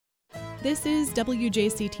This is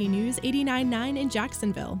WJCT News 89.9 in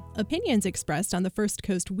Jacksonville. Opinions expressed on the First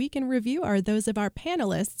Coast Week in Review are those of our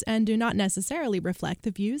panelists and do not necessarily reflect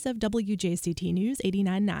the views of WJCT News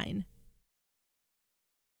 89.9.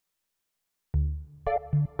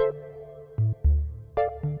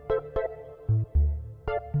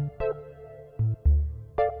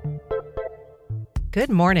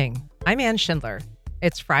 Good morning. I'm Ann Schindler.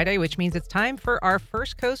 It's Friday, which means it's time for our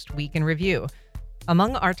First Coast Week in Review.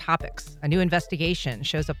 Among our topics, a new investigation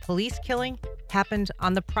shows a police killing happened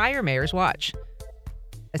on the prior mayor's watch.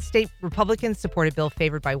 A state Republican-supported bill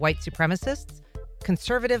favored by white supremacists,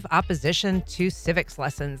 conservative opposition to civics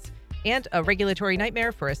lessons, and a regulatory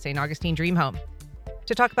nightmare for a St. Augustine dream home.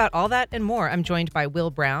 To talk about all that and more, I'm joined by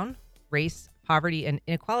Will Brown, race, poverty, and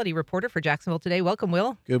inequality reporter for Jacksonville Today. Welcome,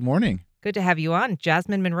 Will. Good morning. Good to have you on.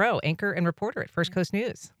 Jasmine Monroe, anchor and reporter at First Coast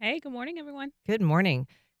News. Hey, good morning, everyone. Good morning.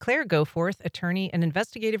 Claire Goforth, attorney and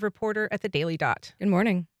investigative reporter at the Daily Dot. Good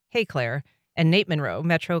morning. Hey, Claire. And Nate Monroe,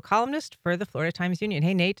 Metro columnist for the Florida Times-Union.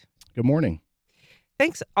 Hey, Nate. Good morning.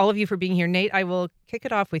 Thanks, all of you, for being here. Nate, I will kick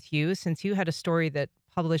it off with you since you had a story that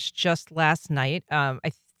published just last night.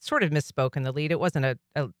 I sort of misspoke in the lead. It wasn't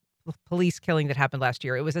a police killing that happened last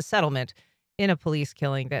year. It was a settlement in a police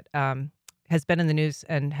killing that has been in the news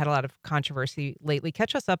and had a lot of controversy lately.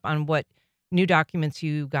 Catch us up on what new documents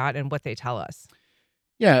you got and what they tell us.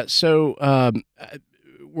 Yeah, so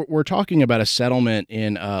we're talking about a settlement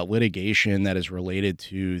in litigation that is related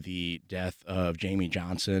to the death of Jamie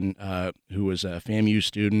Johnson, who was a FAMU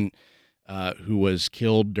student who was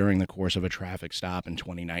killed during the course of a traffic stop in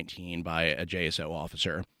 2019 by a JSO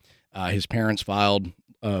officer. His parents filed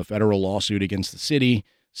a federal lawsuit against the city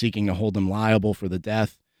seeking to hold them liable for the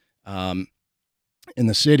death. In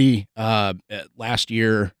the city last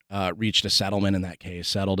year reached a settlement in that case,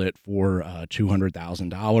 settled it for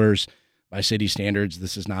 $200,000. By city standards,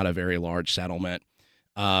 this is not a very large settlement.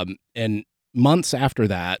 And months after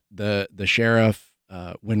that, the sheriff,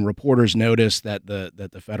 when reporters noticed that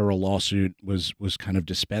the federal lawsuit was kind of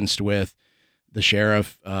dispensed with, the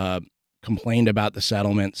sheriff complained about the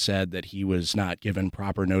settlement, said that he was not given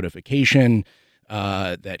proper notification.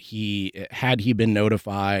 That had he been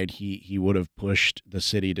notified, he would have pushed the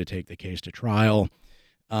city to take the case to trial.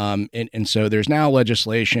 And so there's now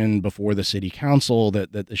legislation before the city council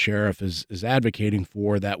that the sheriff is advocating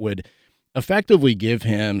for that would effectively give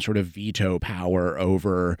him sort of veto power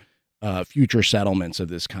over future settlements of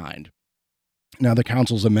this kind. Now, the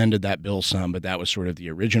council's amended that bill some, but that was sort of the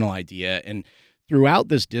original idea. And throughout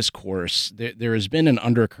this discourse, there has been an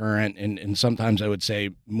undercurrent, and sometimes I would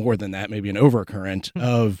say more than that, maybe an overcurrent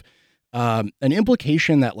of an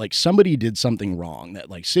implication that like somebody did something wrong, that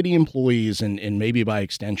like city employees and maybe by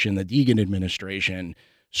extension the Deegan administration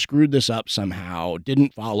screwed this up somehow,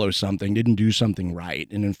 didn't follow something, didn't do something right.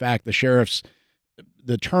 And in fact,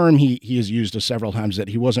 the term he has used several times that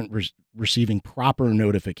he wasn't receiving proper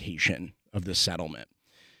notification of the settlement.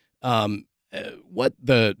 What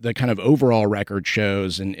the kind of overall record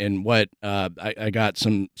shows and what I got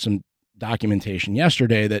some documentation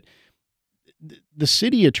yesterday that the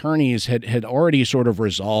city attorneys had already sort of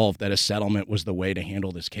resolved that a settlement was the way to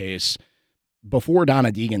handle this case before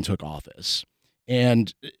Donna Deegan took office.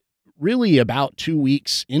 And really about 2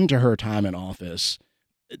 weeks into her time in office,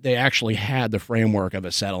 they actually had the framework of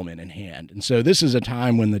a settlement in hand. And so this is a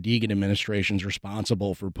time when the Deegan administration is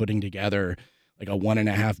responsible for putting together like a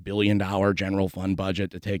 $1.5 billion general fund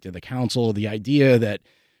budget to take to the council. The idea that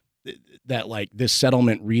like this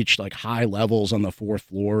settlement reached like high levels on the fourth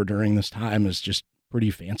floor during this time is just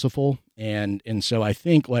pretty fanciful. And so I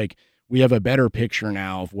think like we have a better picture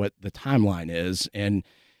now of what the timeline is. And,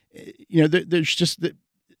 you know, there's just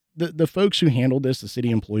the folks who handled this, the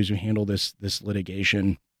city employees who handled this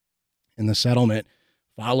litigation and the settlement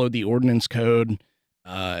followed the ordinance code.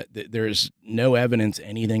 There's no evidence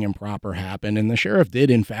anything improper happened. And the sheriff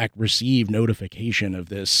did, in fact, receive notification of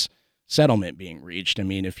this settlement being reached. I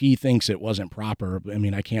mean, if he thinks it wasn't proper, I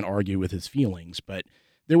mean, I can't argue with his feelings, but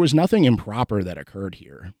there was nothing improper that occurred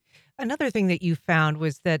here. Another thing that you found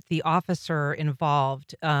was that the officer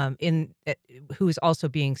involved who is also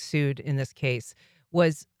being sued in this case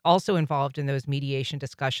was also involved in those mediation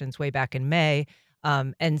discussions way back in May.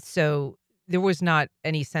 And so there was not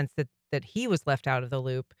any sense that he was left out of the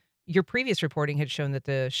loop. Your previous reporting had shown that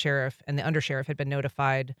the sheriff and the undersheriff had been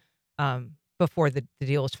notified before the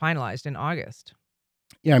deal was finalized in August.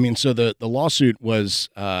 Yeah, I mean, so the lawsuit was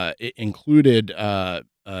it included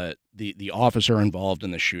the officer involved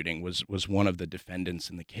in the shooting was one of the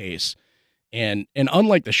defendants in the case. And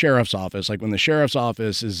unlike the sheriff's office, like when the sheriff's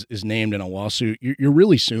office is named in a lawsuit, you're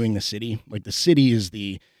really suing the city. Like the city is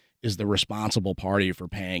the is the responsible party for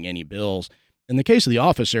paying any bills. In the case of the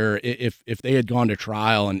officer, if they had gone to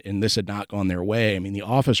trial and this had not gone their way, I mean, the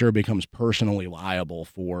officer becomes personally liable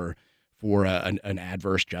for an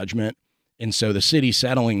adverse judgment. And so the city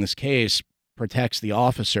settling this case protects the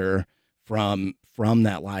officer from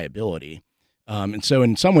that liability. And so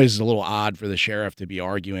in some ways, it's a little odd for the sheriff to be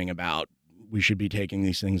arguing about we should be taking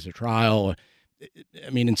these things to trial. I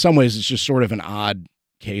mean, in some ways, it's just sort of an odd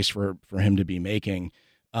case for him to be making.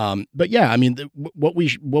 But yeah, I mean, what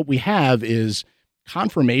we have is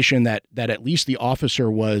confirmation that at least the officer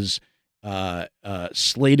was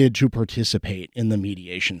slated to participate in the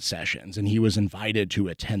mediation sessions, and he was invited to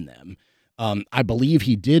attend them. I believe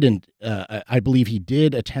he did,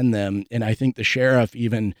 attend them, and I think the sheriff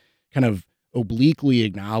even kind of obliquely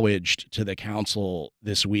acknowledged to the council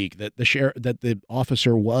this week that the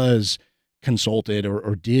officer was consulted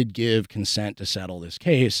or did give consent to settle this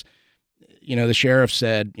case. You know, the sheriff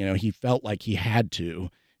said, you know, he felt like he had to,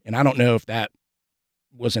 and I don't know if that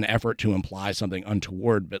was an effort to imply something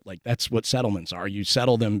untoward, but like that's what settlements are. You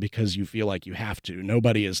settle them because you feel like you have to.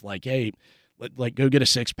 Nobody is like, hey, like go get a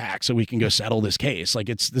 6-pack so we can go settle this case. Like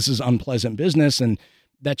this is unpleasant business, and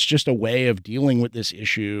that's just a way of dealing with this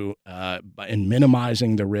issue and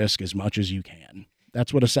minimizing the risk as much as you can.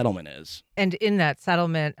 That's what a settlement is. And in that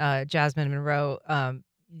settlement, Jasmine Monroe,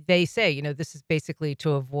 they say, you know, this is basically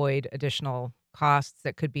to avoid additional costs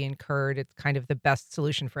that could be incurred. It's kind of the best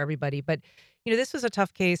solution for everybody. But, you know, this was a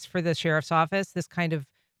tough case for the sheriff's office. This kind of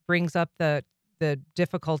brings up the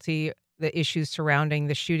difficulty, the issues surrounding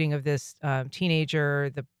the shooting of this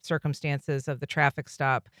teenager, the circumstances of the traffic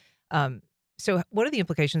stop. So what are the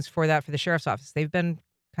implications for that for the sheriff's office? They've been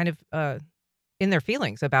kind of in their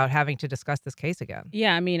feelings about having to discuss this case again.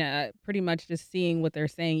 Yeah, I mean, pretty much just seeing what they're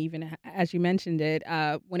saying, even as you mentioned it,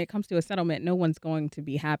 when it comes to a settlement, no one's going to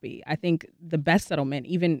be happy. I think the best settlement,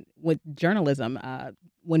 even with journalism,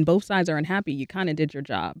 when both sides are unhappy, you kind of did your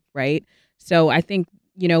job, right? So I think,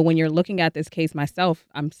 you know, when you're looking at this case myself,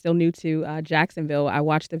 I'm still new to Jacksonville. I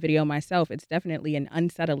watched the video myself. It's definitely an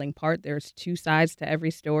unsettling part. There's two sides to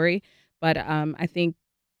every story. But I think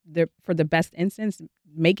for the best instance,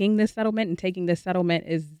 making this settlement and taking this settlement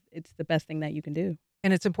it's the best thing that you can do.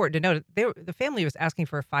 And it's important to note the family was asking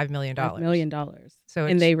for $5 million. $5 million. So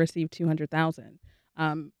and they received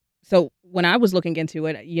 $200,000. So when I was looking into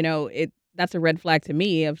it, you know, that's a red flag to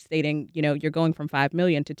me of stating, you know, you're going from $5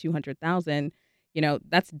 million to $200,000. You know,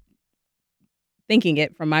 that's thinking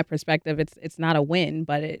it from my perspective. It's not a win,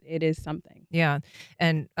 but it is something. Yeah.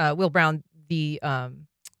 And Will Brown, the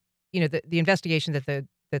investigation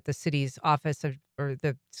that the city's office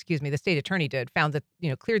the state attorney did found that, you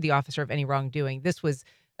know, cleared the officer of any wrongdoing. This was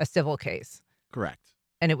a civil case. Correct.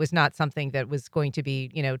 And it was not something that was going to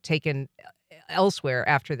be, you know, taken elsewhere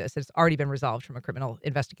after this. It's already been resolved from a criminal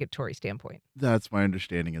investigatory standpoint. That's my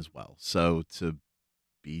understanding as well. So to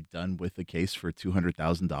be done with the case for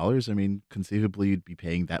 $200,000, I mean, conceivably you'd be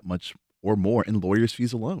paying that much or more in lawyers'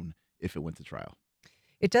 fees alone if it went to trial.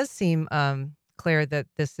 It does seem, Claire, that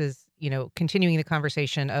this is, you know, continuing the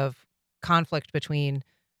conversation of conflict between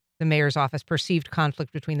the mayor's office, perceived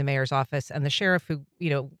conflict between the mayor's office and the sheriff, who,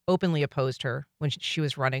 you know, openly opposed her when she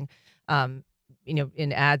was running, you know,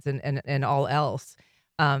 in ads and all else.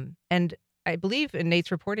 And I believe in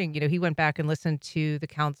Nate's reporting, you know, he went back and listened to the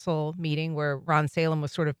council meeting where Ron Salem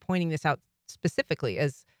was sort of pointing this out specifically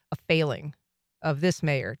as a failing of this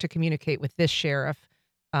mayor to communicate with this sheriff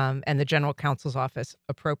and the general counsel's office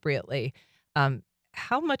appropriately.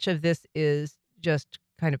 How much of this is just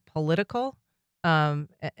kind of political,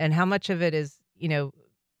 and how much of it is, you know,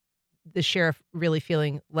 the sheriff really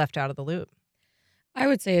feeling left out of the loop? I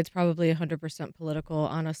would say it's probably 100% political,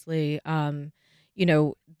 honestly. You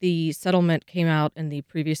know, the settlement came out in the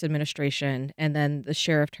previous administration, and then the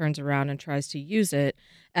sheriff turns around and tries to use it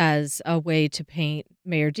as a way to paint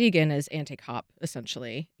Mayor Deegan as anti-cop,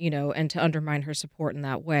 essentially, you know, and to undermine her support in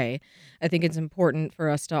that way. I think it's important for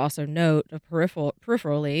us to also note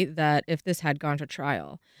peripherally that if this had gone to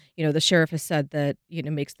trial, you know, the sheriff has said that, you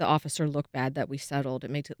know, makes the officer look bad that we settled.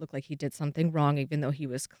 It makes it look like he did something wrong, even though he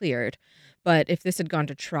was cleared. But if this had gone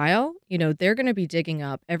to trial, you know, they're going to be digging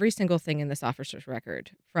up every single thing in this officer's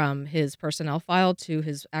record, from his personnel file to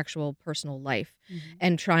his actual personal life,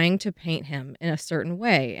 and trying to paint him in a certain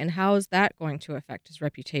way. And how is that going to affect his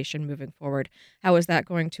reputation moving forward? How is that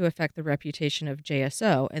going to affect the reputation of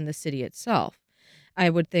JSO and the city itself? I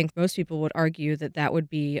would think most people would argue that that would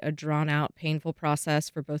be a drawn-out, painful process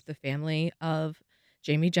for both the family of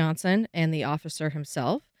Jamie Johnson and the officer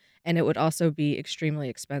himself. And it would also be extremely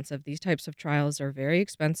expensive. These types of trials are very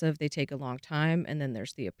expensive. They take a long time. And then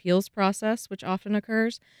there's the appeals process, which often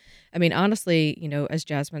occurs. I mean, honestly, as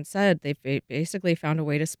Jasmine said, they've basically found a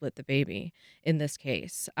way to split the baby in this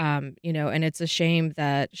case. And it's a shame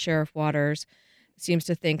that Sheriff Waters seems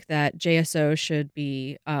to think that JSO should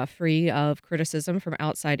be free of criticism from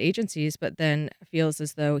outside agencies, but then feels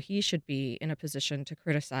as though he should be in a position to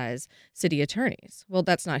criticize city attorneys. Well,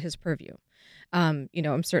 that's not his purview. I'm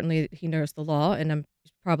certainly, he knows the law, and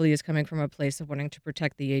probably is coming from a place of wanting to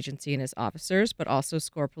protect the agency and his officers, but also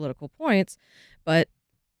score political points. But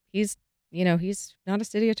he's not a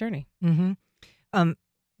city attorney. Mm-hmm.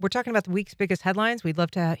 We're talking about the week's biggest headlines. We'd love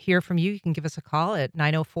to hear from you. You can give us a call at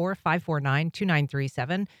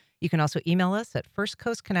 904-549-2937. You can also email us at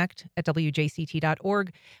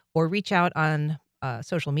firstcoastconnect@wjct.org or reach out on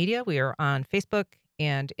social media. We are on Facebook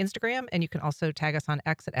and Instagram, and you can also tag us on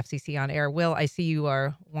X at FCC On Air. Will, I see you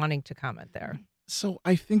are wanting to comment there. So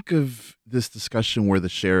I think of this discussion where the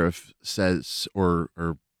sheriff says, or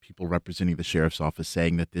people representing the sheriff's office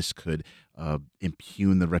saying that this could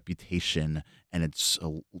impugn the reputation and it's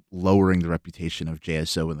lowering the reputation of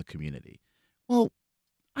JSO in the community. Well,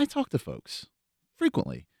 I talk to folks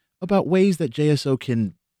frequently about ways that JSO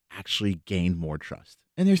can actually gain more trust.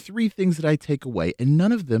 And there's 3 things that I take away, and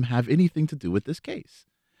none of them have anything to do with this case.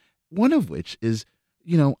 One of which is,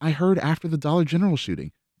 I heard after the Dollar General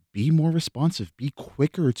shooting, be more responsive, be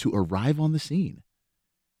quicker to arrive on the scene.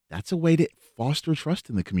 That's a way to foster trust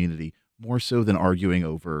in the community, more so than arguing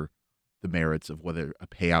over the merits of whether a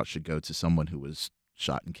payout should go to someone who was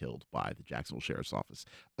shot and killed by the Jacksonville Sheriff's Office.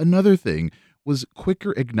 Another thing was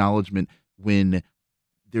quicker acknowledgement when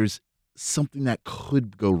there's something that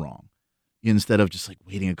could go wrong, instead of just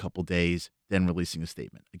waiting a couple days, then releasing a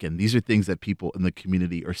statement. Again, these are things that people in the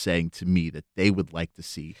community are saying to me that they would like to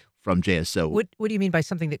see from JSO. What do you mean by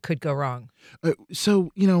something that could go wrong? I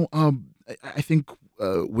think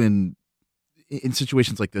when in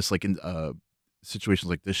situations like this, like in situations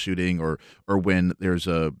like this shooting, or when there's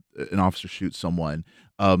an officer shoots someone,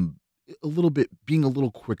 being a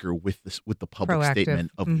little quicker with the public Proactive. statement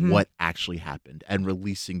of what actually happened and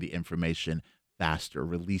releasing the information faster,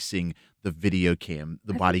 releasing the video cam,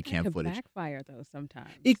 the body cam footage. Backfire though sometimes.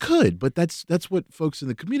 It could, but that's what folks in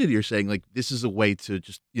the community are saying. This is a way to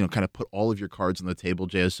just kind of put all of your cards on the table,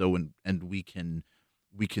 JSO, and we can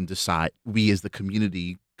decide. We as the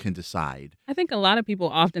community can decide. I think a lot of people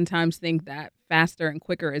oftentimes think that faster and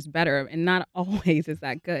quicker is better, and not always is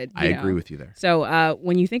that good. I agree with you there. So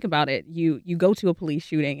when you think about it, you go to a police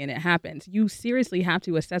shooting and it happens. You seriously have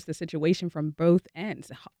to assess the situation from both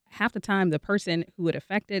ends. Half the time, the person who it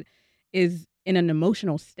affected is in an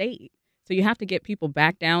emotional state. So you have to get people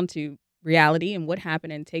back down to reality and what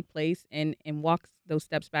happened and take place and walk those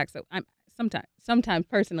steps back. So sometimes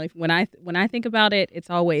personally, when I think about it, it's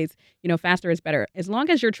always, faster is better. As long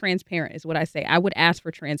as you're transparent is what I say. I would ask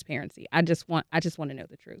for transparency. I just want to know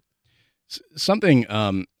the truth. Something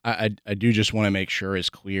I do just want to make sure is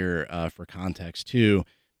clear for context too.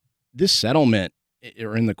 This settlement,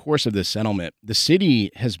 or in the course of this settlement, the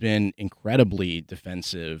city has been incredibly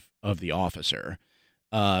defensive of the officer.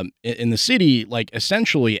 And the city,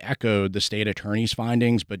 essentially echoed the state attorney's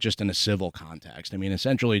findings, but just in a civil context. I mean,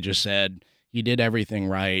 essentially just said he did everything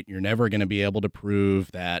right. You're never going to be able to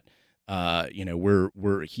prove that, either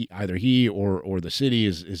he or the city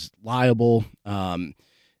is liable.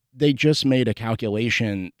 They just made a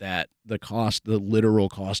calculation that the literal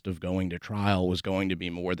cost of going to trial was going to be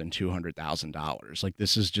more than $200,000.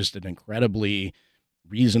 This is just an incredibly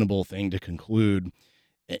reasonable thing to conclude.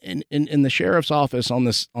 In the sheriff's office on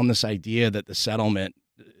this idea that the settlement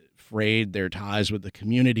frayed their ties with the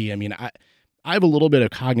community. I mean, I have a little bit of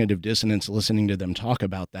cognitive dissonance listening to them talk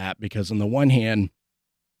about that, because on the one hand,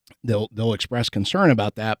 they'll express concern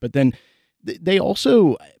about that, but then they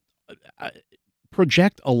also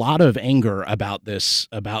project a lot of anger about the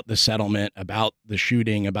settlement, about the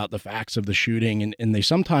shooting, about the facts of the shooting. And they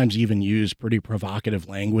sometimes even use pretty provocative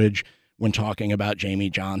language when talking about Jamie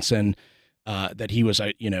Johnson, that he was,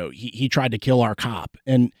 he tried to kill our cop.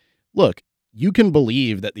 And look, you can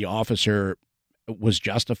believe that the officer was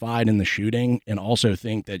justified in the shooting and also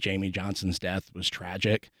think that Jamie Johnson's death was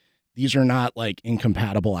tragic. These are not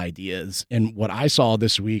incompatible ideas. And what I saw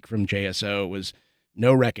this week from JSO was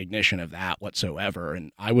no recognition of that whatsoever.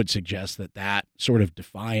 And I would suggest that sort of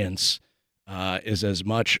defiance is as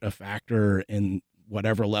much a factor in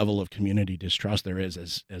whatever level of community distrust there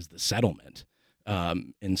is as the settlement.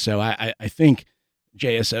 And so I think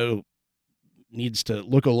JSO needs to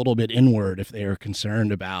look a little bit inward if they are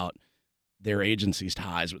concerned about their agency's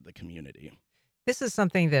ties with the community. This is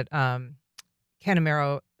something that Ken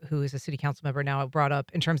Amaro who is a city council member now, brought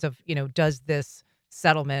up in terms of, does this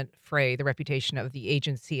settlement fray the reputation of the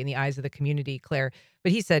agency in the eyes of the community, Claire?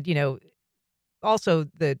 But he said, also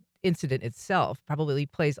the incident itself probably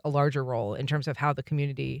plays a larger role in terms of how the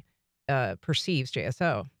community perceives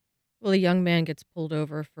JSO. Well, a young man gets pulled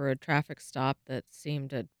over for a traffic stop that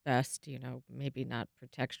seemed at best, maybe not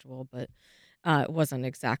pretextual, but it wasn't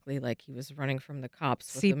exactly like he was running from the cops.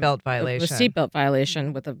 Seatbelt violation. A seatbelt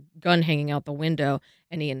violation with a gun hanging out the window,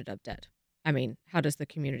 and he ended up dead. I mean, how does the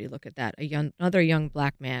community look at that? Another young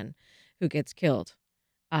black man who gets killed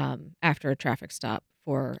after a traffic stop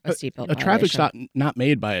for a seatbelt violation. A traffic stop not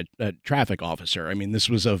made by a traffic officer. I mean, this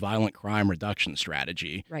was a violent crime reduction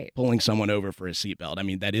strategy. Right. Pulling someone over for a seatbelt. I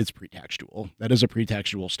mean, that is pretextual. That is a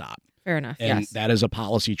pretextual stop. Fair enough, and yes. that is a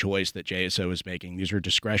policy choice that JSO is making. These are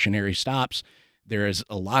discretionary stops. There is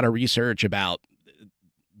a lot of research about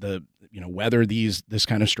whether this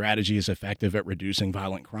kind of strategy is effective at reducing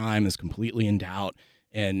violent crime is completely in doubt.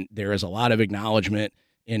 And there is a lot of acknowledgement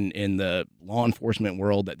in the law enforcement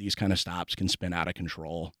world that these kind of stops can spin out of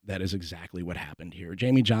control. That is exactly what happened here.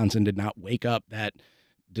 Jamie Johnson did not wake up that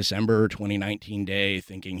December 2019 day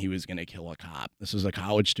thinking he was going to kill a cop. This is a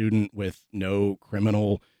college student with no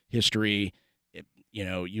criminal history.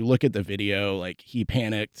 You look at the video, like he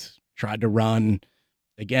panicked, tried to run.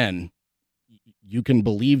 Again, you can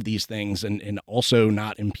believe these things and also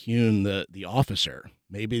not impugn the officer.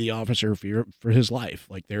 Maybe the officer feared for his life.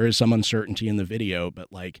 Like there is some uncertainty in the video,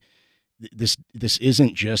 but like this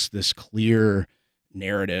isn't just this clear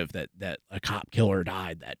narrative that a cop killer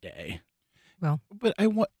died that day. Well, but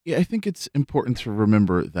I think it's important to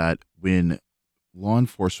remember that when law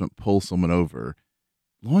enforcement pulls someone over,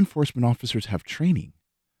 law enforcement officers have training.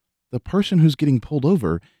 The person who's getting pulled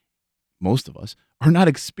over, most of us, are not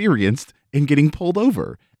experienced in getting pulled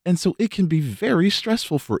over. And so it can be very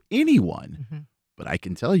stressful for anyone. Mm-hmm. But I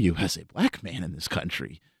can tell you, as a black man in this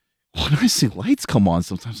country, when I see lights come on,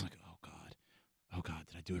 sometimes I'm like, oh God,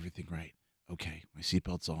 did I do everything right? Okay, my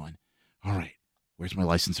seatbelt's on. All right, where's my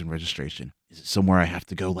license and registration? Is it somewhere I have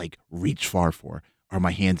to go, like, reach far for? Are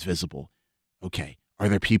my hands visible? Okay, are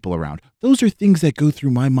there people around? Those are things that go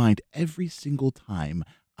through my mind every single time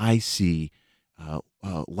I see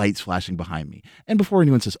lights flashing behind me. And before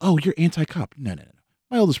anyone says, oh, you're anti-cop. No.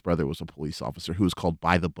 My oldest brother was a police officer who was called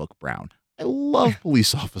By the Book Brown. I love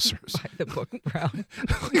police officers. By the Book Brown.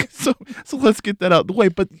 so let's get that out of the way.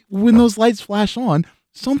 But when those lights flash on,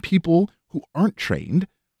 some people who aren't trained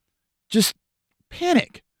just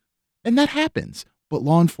panic. And that happens. But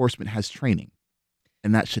law enforcement has training.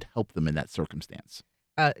 And that should help them in that circumstance.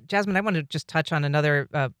 Jasmine, I want to just touch on another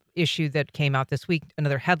issue that came out this week,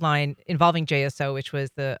 another headline involving JSO, which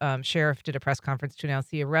was the sheriff did a press conference to announce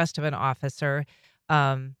the arrest of an officer.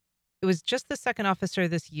 It was just the second officer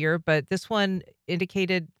this year, but this one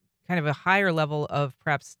indicated kind of a higher level of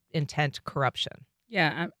perhaps intent corruption.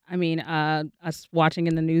 Yeah, I mean, us watching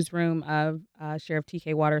in the newsroom of Sheriff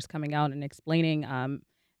T.K. Waters coming out and explaining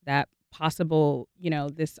that possible,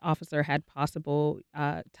 this officer had possible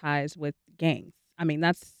ties with gangs. I mean,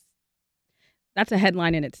 that's a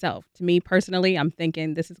headline in itself. To me personally, I'm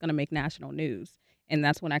thinking this is going to make national news. And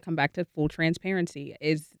that's when I come back to full transparency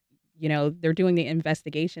is, they're doing the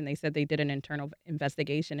investigation. They said they did an internal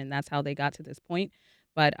investigation and that's how they got to this point.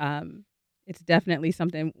 But it's definitely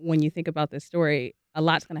something when you think about this story, a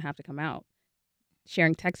lot's going to have to come out.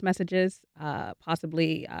 Sharing text messages,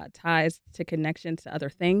 possibly ties to connections to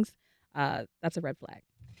other things. That's a red flag.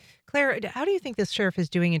 Claire, how do you think this sheriff is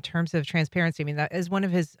doing in terms of transparency? I mean, that is one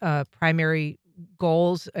of his primary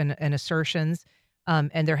goals and assertions.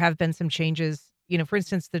 And there have been some changes, for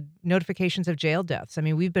instance, the notifications of jail deaths. I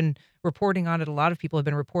mean, we've been reporting on it. A lot of people have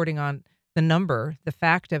been reporting on the number, the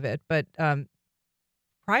fact of it. But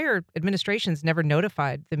prior administrations never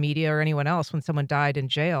notified the media or anyone else when someone died in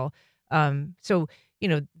jail. So,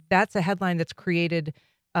 that's a headline that's created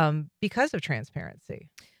because of transparency.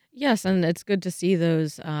 Yes, and it's good to see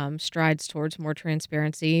those strides towards more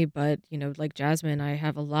transparency. But, like Jasmine, I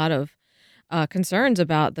have a lot of concerns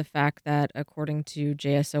about the fact that, according to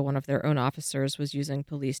JSO, one of their own officers was using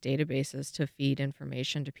police databases to feed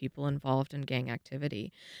information to people involved in gang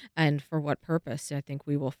activity. And for what purpose? I think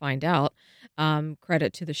we will find out.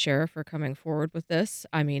 Credit to the sheriff for coming forward with this.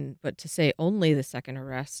 I mean, but to say only the second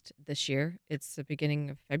arrest this year, it's the beginning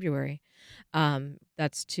of February.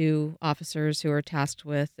 That's two officers who are tasked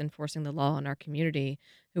with enforcing the law in our community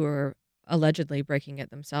who are allegedly breaking it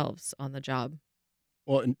themselves on the job.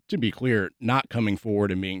 Well, and to be clear, not coming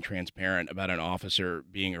forward and being transparent about an officer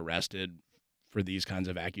being arrested for these kinds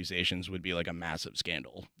of accusations would be like a massive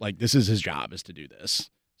scandal. Like, this is his job, is to do this.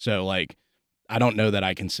 So, like, I don't know that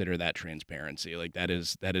I consider that transparency. Like that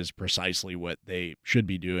is precisely what they should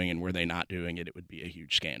be doing, and were they not doing it, it would be a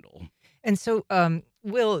huge scandal. And so,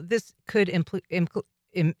 Will, this could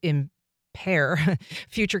impair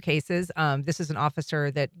future cases. This is an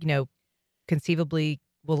officer that, conceivably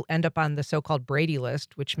will end up on the so-called Brady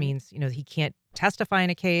list, which means, he can't testify in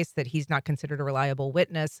a case, that he's not considered a reliable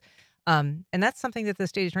witness. And that's something that the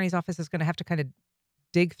state attorney's office is going to have to kind of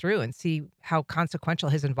dig through and see how consequential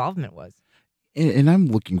his involvement was. And I'm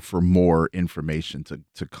looking for more information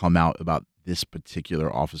to come out about this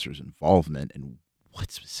particular officer's involvement and what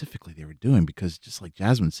specifically they were doing, because just like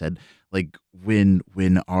Jasmine said, like when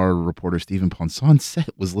our reporter Stephen Ponson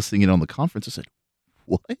was listening in on the conference, I said,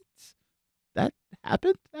 "What? That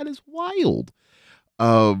happened? That is wild."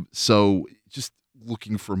 So just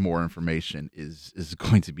looking for more information is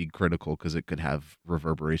going to be critical, because it could have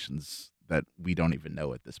reverberations that we don't even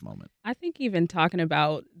know at this moment. I think even talking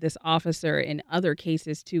about this officer in other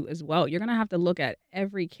cases too as well, you're going to have to look at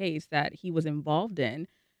every case that he was involved in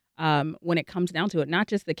when it comes down to it, not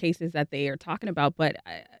just the cases that they are talking about, but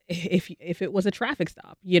if it was a traffic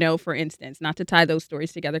stop, for instance, not to tie those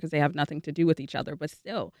stories together because they have nothing to do with each other, but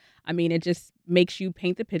still, I mean, it just makes you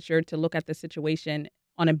paint the picture to look at the situation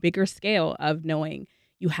on a bigger scale of knowing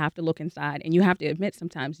you have to look inside, and you have to admit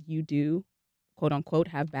sometimes you do, quote unquote,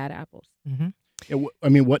 have bad apples. Mm-hmm. Yeah, I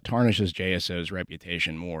mean, what tarnishes JSO's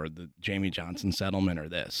reputation more, the Jamie Johnson settlement or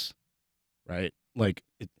this, right? Like,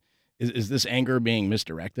 is this anger being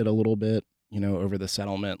misdirected a little bit, over the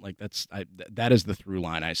settlement? Like, that is the through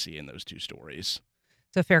line I see in those two stories.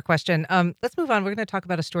 It's a fair question. Let's move on. We're going to talk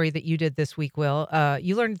about a story that you did this week, Will.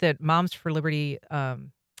 You learned that Moms for Liberty of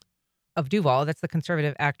Duval, that's the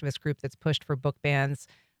conservative activist group that's pushed for book bans,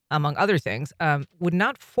 among other things, would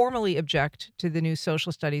not formally object to the new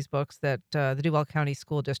social studies books that the Duval County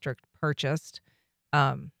School District purchased.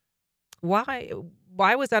 Why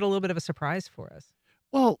was that a little bit of a surprise for us?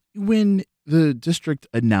 Well, when the district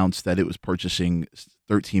announced that it was purchasing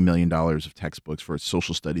 $13 million of textbooks for its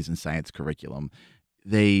social studies and science curriculum,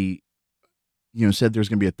 they, said there's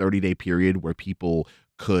going to be a 30-day period where people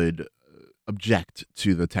could object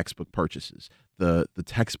to the textbook purchases. The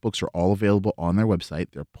textbooks are all available on their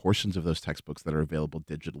website. There are portions of those textbooks that are available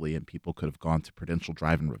digitally, and people could have gone to Prudential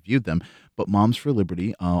Drive and reviewed them. But Moms for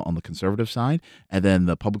Liberty on the conservative side, and then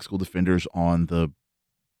the public school defenders on the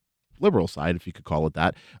liberal side, if you could call it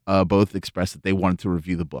that, both expressed that they wanted to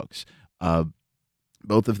review the books.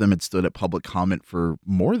 Both of them had stood at public comment for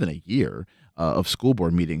more than a year of school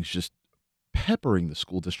board meetings, just peppering the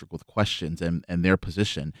school district with questions and their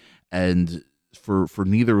position. And for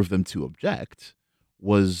neither of them to object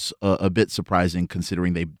was a bit surprising,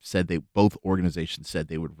 considering both organizations said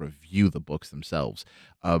they would review the books themselves.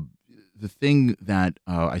 The thing that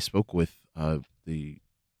I spoke with the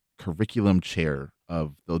curriculum chair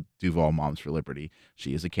of the Duval Moms for Liberty,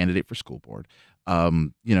 she is a candidate for school board.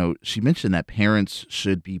 She mentioned that parents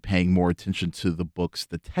should be paying more attention to the books,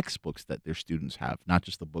 the textbooks that their students have, not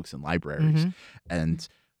just the books in libraries. Mm-hmm. And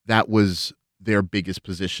that was their biggest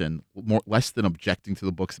position, less than objecting to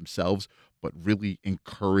the books themselves, but really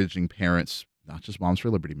encouraging parents, not just Moms for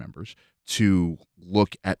Liberty members, to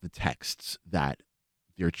look at the texts that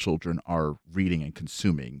their children are reading and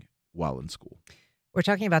consuming while in school. We're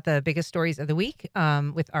talking about the biggest stories of the week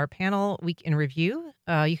with our panel Week in Review.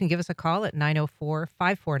 You can give us a call at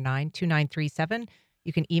 904-549-2937.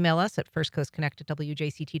 You can email us at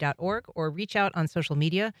firstcoastconnect@wjct.org or reach out on social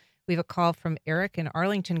media. We have a call from Eric in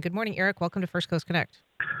Arlington. Good morning, Eric. Welcome to First Coast Connect.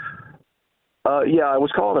 Yeah, I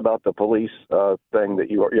was calling about the police thing that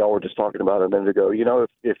y'all were just talking about a minute ago.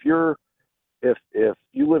 If you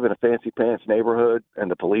live in a fancy pants neighborhood and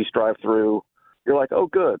the police drive through, you're like, oh,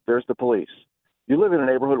 good, there's the police. You live in a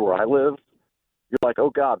neighborhood where I live, you're like, oh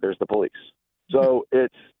God, there's the police. So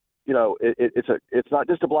it's it's not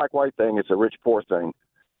just a black-white thing; it's a rich-poor thing.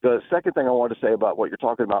 The second thing I wanted to say about what you're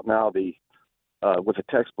talking about now, with the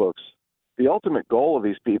textbooks, the ultimate goal of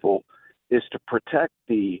these people is to protect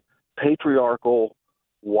the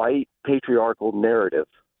white patriarchal narrative.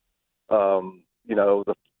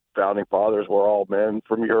 The founding fathers were all men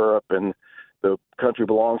from Europe, and the country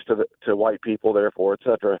belongs to white people, therefore,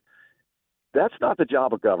 etc. That's not the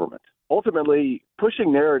job of government. Ultimately,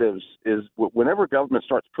 pushing narratives is whenever government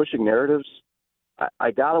starts pushing narratives,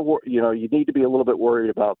 I gotta, you need to be a little bit worried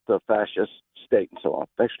about the fascist state and so on.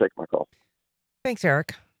 Thanks for taking my call. Thanks,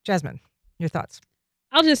 Eric. Jasmine, your thoughts?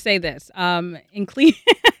 I'll just say this. Thank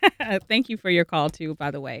you for your call, too,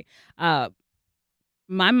 by the way. My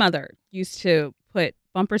mother used to put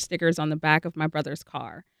bumper stickers on the back of my brother's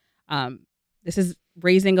car. This is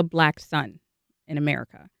raising a black son in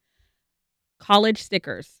America. College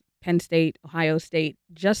stickers, Penn State, Ohio State,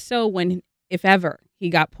 just so when, if ever, he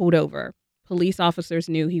got pulled over, police officers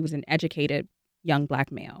knew he was an educated young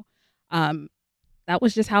Black male. That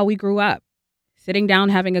was just how we grew up, sitting down,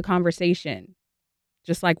 having a conversation.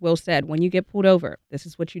 Just like Will said, when you get pulled over, this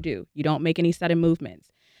is what you do. You don't make any sudden movements.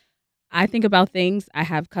 I think about things. I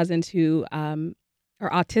have cousins who are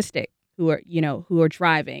autistic, who are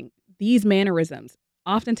driving. These mannerisms,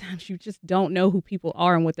 oftentimes you just don't know who people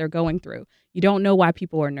are and what they're going through. You don't know why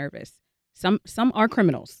people are nervous. Some are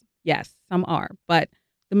criminals. Yes, some are. But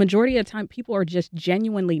the majority of the time, people are just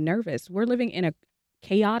genuinely nervous. We're living in a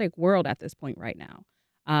chaotic world at this point right now.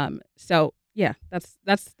 So yeah,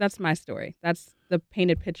 that's my story. That's the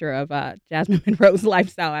painted picture of Jasmine Monroe's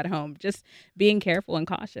lifestyle at home. Just being careful and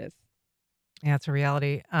cautious. Yeah, it's a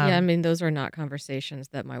reality. Yeah, I mean, those are not conversations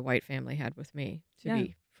that my white family had with me, to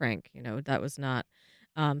be frank. That was not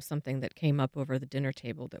something that came up over the dinner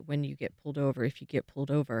table, that when you get pulled over, if you get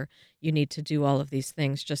pulled over, you need to do all of these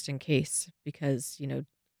things just in case, because,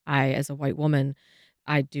 I, as a white woman,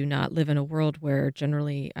 I do not live in a world where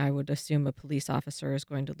generally I would assume a police officer is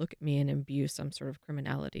going to look at me and imbue some sort of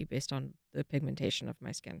criminality based on the pigmentation of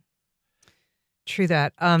my skin. True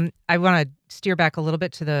that. I want to steer back a little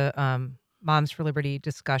bit to the Moms for Liberty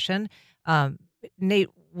discussion. Nate,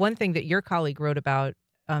 one thing that your colleague wrote about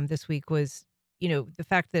this week was, the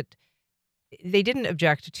fact that they didn't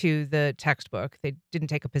object to the textbook. They didn't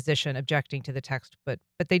take a position objecting to the text, but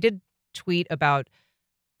they did tweet about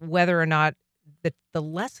whether or not the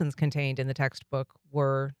lessons contained in the textbook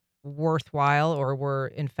were worthwhile or were,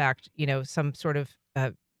 in fact, some sort of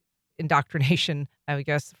indoctrination, I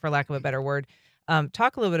guess, for lack of a better word.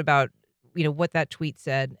 Talk a little bit about, what that tweet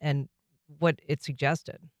said and what it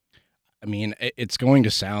suggested. I mean, it's going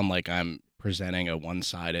to sound like I'm presenting a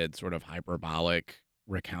one-sided sort of hyperbolic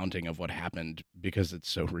recounting of what happened because it's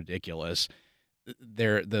so ridiculous.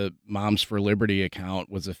 The Moms for Liberty account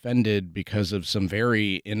was offended because of some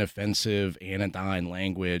very inoffensive, anodyne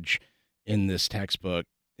language in this textbook,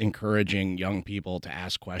 encouraging young people to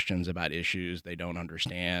ask questions about issues they don't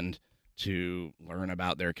understand, to learn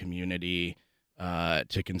about their community,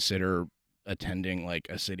 to consider attending like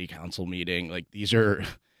a city council meeting. Like, these are,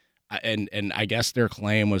 and I guess their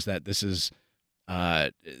claim was that this is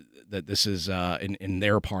in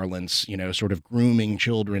their parlance, sort of grooming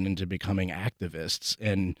children into becoming activists.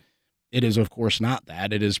 And it is, of course, not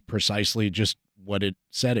that. It is precisely just what it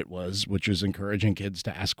said it was, which is encouraging kids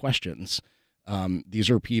to ask questions. These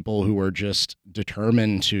are people who are just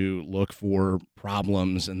determined to look for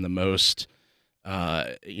problems in the most,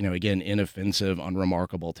 again, inoffensive,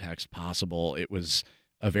 unremarkable text possible. It was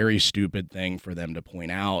a very stupid thing for them to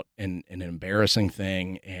point out, and an embarrassing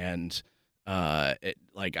thing. And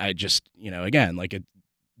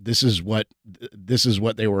this is what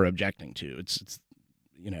they were objecting to.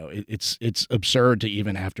 It's absurd to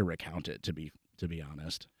even have to recount it, to be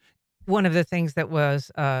honest. One of the things that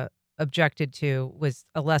was objected to was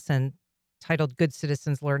a lesson titled "Good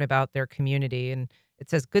Citizens Learn About Their Community," and it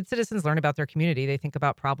says good citizens learn about their community. They think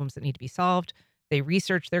about problems that need to be solved. They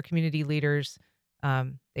research their community leaders.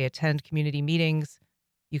 They attend community meetings.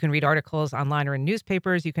 You can read articles online or in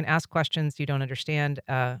newspapers. You can ask questions you don't understand.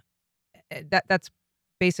 That's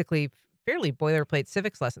basically fairly boilerplate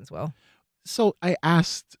civics lessons, Will. So I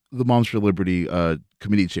asked the Moms for Liberty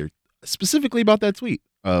committee chair specifically about that tweet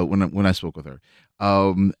when I spoke with her,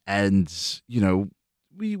 and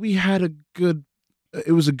we had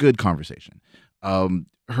it was a good conversation.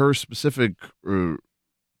 Her specific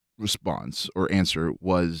response or answer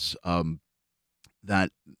was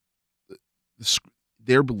that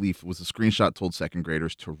their belief was the screenshot told second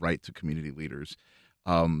graders to write to community leaders,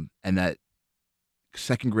 and that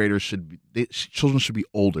second graders children should be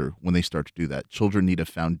older when they start to do that. Children need a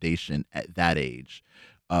foundation at that age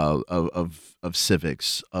of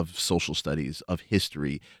civics, of social studies, of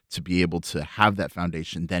history, to be able to have that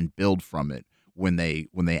foundation, then build from it when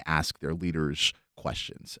they ask their leaders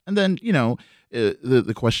questions. And then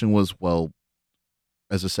the question was, well,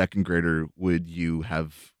 as a second grader, would you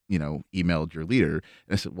have emailed your leader?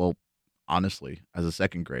 And I said, well, honestly, as a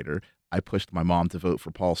second grader, I pushed my mom to vote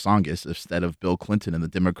for Paul Tsongas instead of Bill Clinton in the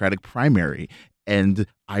Democratic primary. And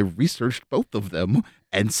I researched both of them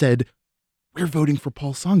and said, we're voting for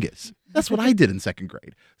Paul Tsongas. That's what I did in second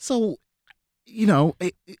grade. So,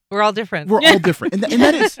 we're all different. We're all different. And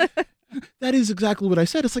that is exactly what I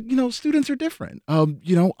said. It's like, students are different.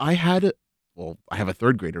 I have a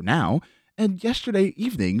third grader now. And yesterday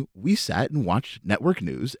evening, we sat and watched network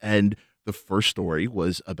news, and the first story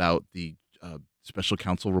was about the special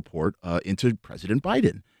counsel report into President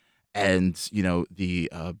Biden, and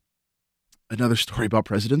another story about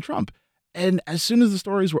President Trump. And as soon as the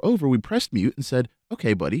stories were over, we pressed mute and said,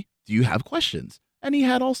 okay, buddy, do you have questions? And he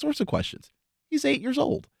had all sorts of questions. He's 8 years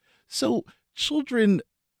old. So children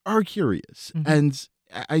are curious. Mm-hmm. And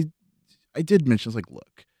I did mention, I was like,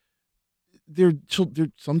 look,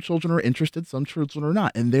 some children are interested, some children are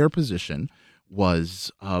not. And their position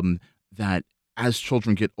was that as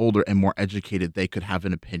children get older and more educated, they could have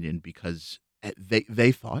an opinion because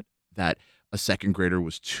they thought that a second grader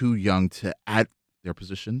was too young to their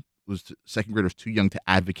position was second graders too young to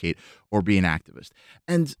advocate or be an activist.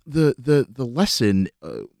 And the lesson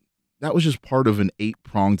that was just part of an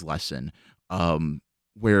 8-pronged lesson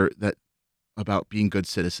where that about being good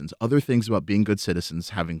citizens. Other things about being good citizens,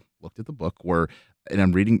 having looked at the book, were, and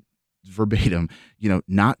I'm reading verbatim,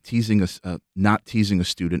 not teasing a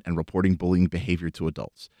student and reporting bullying behavior to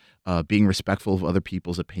adults, being respectful of other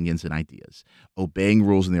people's opinions and ideas, obeying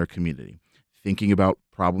rules in their community, thinking about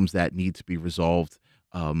problems that need to be resolved.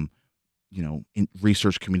 In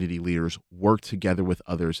research community leaders, work together with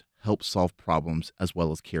others, help solve problems, as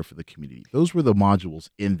well as care for the community. Those were the modules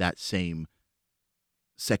in that same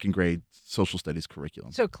second grade social studies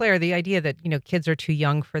curriculum. So, Claire, the idea that, kids are too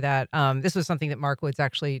young for that, this was something that Mark Woods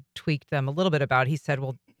actually tweaked them a little bit about. He said,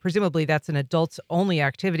 well, presumably that's an adults-only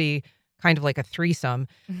activity, kind of like a threesome.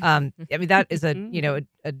 That is a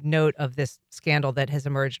note of this scandal that has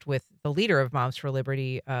emerged with the leader of Moms for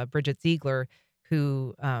Liberty, Bridget Ziegler,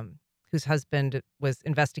 whose husband was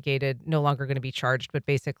investigated, no longer going to be charged, but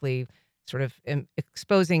basically sort of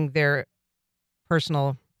exposing their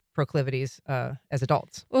personal proclivities as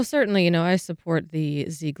adults. Well, certainly, I support the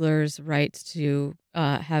Ziegler's right to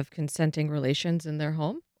have consenting relations in their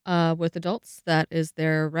home with adults. That is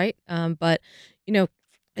their right. But,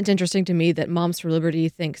 it's interesting to me that Moms for Liberty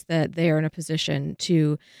thinks that they are in a position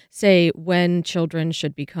to say when children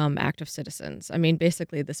should become active citizens. I mean,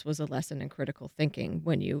 basically, this was a lesson in critical thinking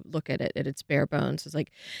when you look at it at its bare bones. It's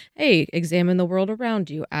like, hey, examine the world around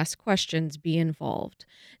you, ask questions, be involved.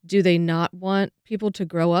 Do they not want people to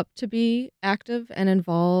grow up to be active and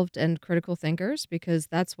involved and critical thinkers? Because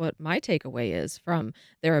that's what my takeaway is from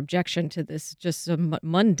their objection to this just a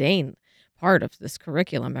mundane part of this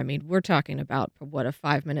curriculum. I mean, we're talking about a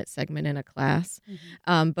 5-minute segment in a class,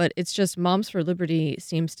 but it's just Moms for Liberty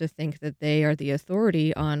seems to think that they are the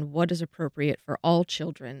authority on what is appropriate for all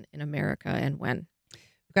children in America and when.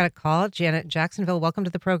 We've got a call. Janet, Jacksonville. Welcome to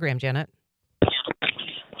the program, Janet.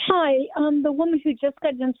 Hi, the woman who just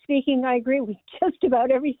got done speaking, I agree with just about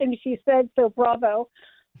everything she said, so bravo.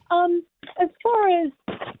 As far as,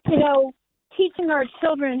 teaching our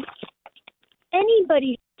children,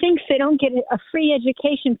 anybody thinks they don't get a free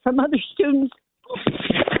education from other students.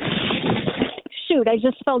 Shoot, I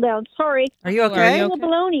just fell down. Sorry. Are you okay?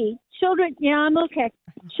 Baloney. Children, yeah, I'm okay.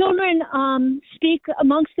 Children speak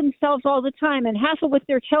amongst themselves all the time, and half of what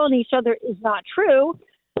they're telling each other is not true,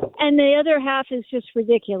 and the other half is just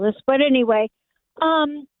ridiculous. But anyway,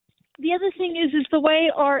 the other thing is the way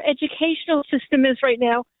our educational system is right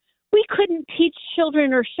now. We couldn't teach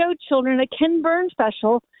children or show children a Ken Burns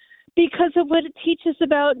special because of what it teaches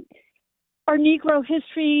about our Negro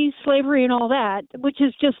history, slavery, and all that, which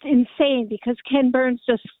is just insane because Ken Burns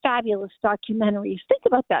does fabulous documentaries. Think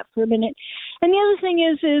about that for a minute. And the other thing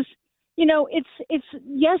is it's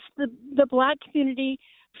yes, the Black community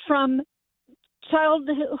from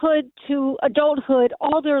childhood to adulthood,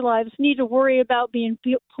 all their lives need to worry about being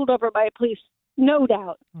pulled over by police, no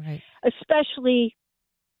doubt. Right. Especially,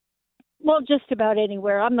 just about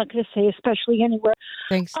anywhere. I'm not going to say especially anywhere.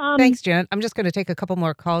 Thanks. Thanks, Janet. I'm just going to take a couple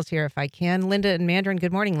more calls here if I can. Linda in Mandarin.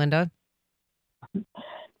 Good morning, Linda.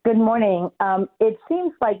 Good morning. It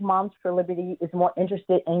seems like Moms for Liberty is more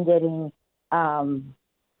interested in getting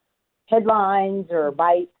headlines or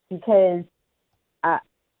bites because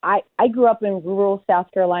I grew up in rural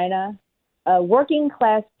South Carolina. Working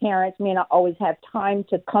class parents may not always have time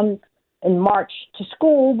to come and march to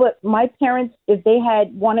school, but my parents, if they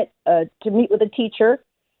had wanted to meet with a teacher,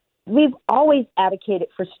 we've always advocated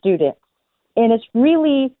for students. And it's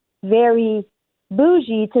really very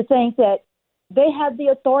bougie to think that they have the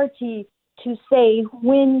authority to say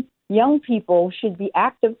when young people should be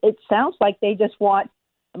active. It sounds like they just want,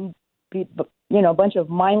 a bunch of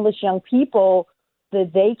mindless young people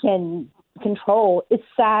that they can control. It's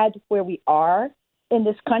sad where we are in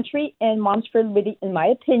this country, and Moms for Liberty, in my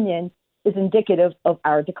opinion, is indicative of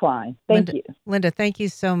our decline. Thank you. Linda, thank you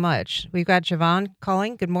so much. We've got Javon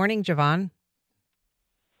calling. Good morning, Javon.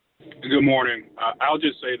 Good morning. I'll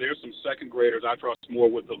just say there's some second graders I trust more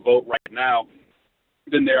with the vote right now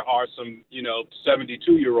than there are some,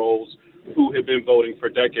 72-year-olds who have been voting for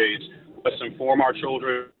decades. Let's inform our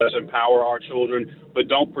children. Let's empower our children. But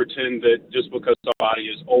don't pretend that just because somebody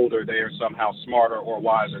is older, they are somehow smarter or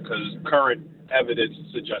wiser, because current evidence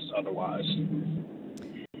suggests otherwise.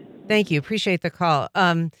 Thank you. Appreciate the call.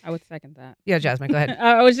 I would second that. Yeah, Jasmine, go ahead.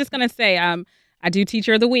 I was just going to say, I do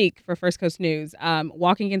Teacher of the Week for First Coast News.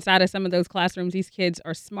 Walking inside of some of those classrooms, these kids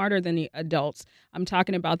are smarter than the adults. I'm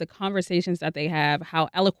talking about the conversations that they have, how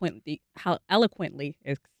eloquently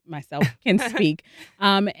myself can speak,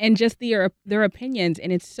 and just their opinions.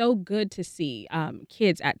 And it's so good to see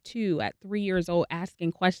kids at 2, at 3 years old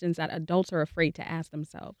asking questions that adults are afraid to ask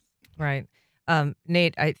themselves. Right.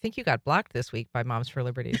 Nate, I think you got blocked this week by Moms for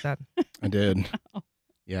Liberty. Is that? I did.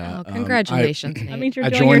 Yeah. Oh, congratulations, Nate. That means you're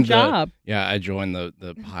doing your job. I joined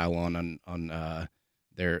the pile on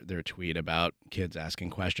their tweet about kids asking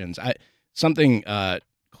questions. Something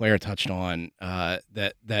Claire touched on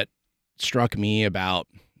that struck me about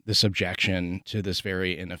this objection to this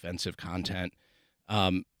very inoffensive content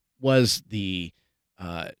was the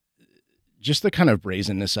just the kind of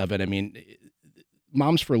brazenness of it. I mean,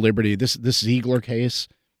 Moms for Liberty, this Ziegler case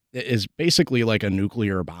is basically like a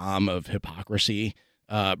nuclear bomb of hypocrisy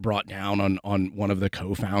brought down on one of the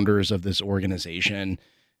co-founders of this organization.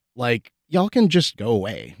 Like, y'all can just go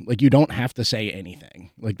away. Like, you don't have to say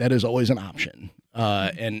anything. Like, that is always an option.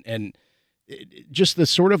 And just this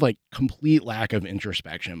sort of like complete lack of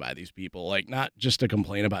introspection by these people, like not just to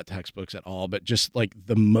complain about textbooks at all, but just like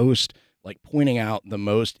the most, like pointing out the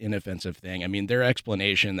most inoffensive thing. I mean, their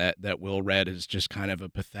explanation that Will read is just kind of a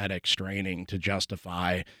pathetic straining to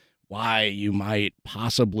justify why you might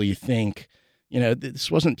possibly think, this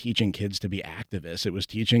wasn't teaching kids to be activists. It was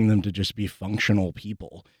teaching them to just be functional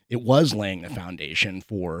people. It was laying the foundation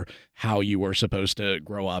for how you were supposed to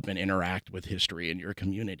grow up and interact with history in your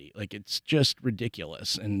community. Like, it's just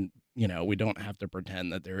ridiculous. And, we don't have to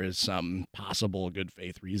pretend that there is some possible good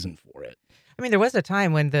faith reason for it. I mean, there was a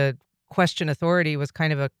time when the question authority was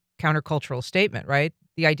kind of a countercultural statement, right?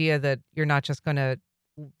 The idea that you're not just going to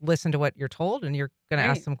listen to what you're told and you're going to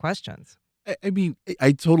ask some questions. I mean,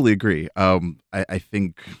 I totally agree. I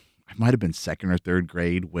think I might have been second or third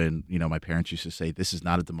grade when, my parents used to say, this is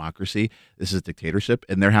not a democracy. This is a dictatorship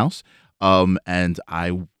in their house. And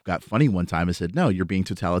I got funny one time and said, no, you're being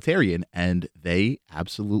totalitarian. And they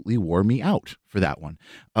absolutely wore me out for that one.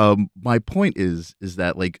 My point is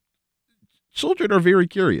that, like, children are very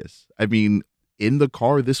curious. I mean, in the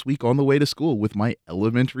car this week on the way to school with my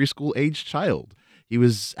elementary school age child, he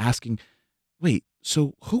was asking, wait,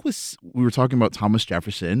 so we were talking about Thomas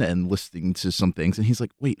Jefferson and listening to some things, and he's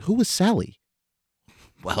like, wait, who was Sally?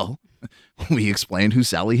 Well, we explained who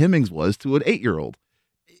Sally Hemings was to an 8-year-old.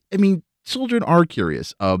 I mean, children are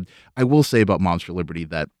curious. I will say about Moms for Liberty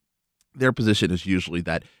that their position is usually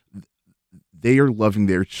that they are loving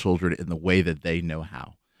their children in the way that they know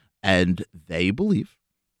how. And they believe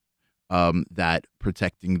that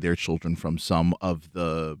protecting their children from some of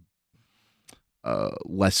the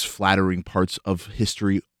less flattering parts of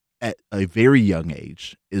history at a very young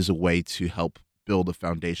age is a way to help build a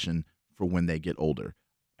foundation for when they get older.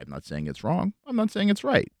 I'm not saying it's wrong. I'm not saying it's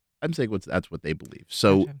right. I'm saying that's what they believe.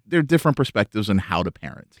 So there are different perspectives on how to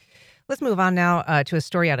parent. Let's move on now to a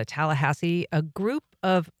story out of Tallahassee. A group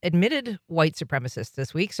of admitted white supremacists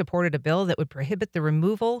this week supported a bill that would prohibit the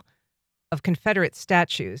removal of Confederate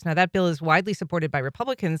statues. Now, that bill is widely supported by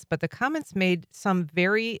Republicans, but the comments made some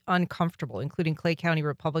very uncomfortable, including Clay County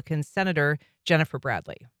Republican Senator Jennifer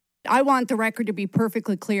Bradley. I want the record to be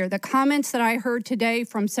perfectly clear. The comments that I heard today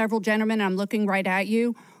from several gentlemen, I'm looking right at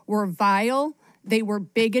you, were vile. They were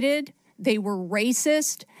bigoted. They were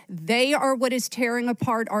racist. They are what is tearing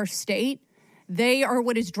apart our state. They are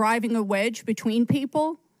what is driving a wedge between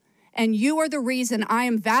people. And you are the reason I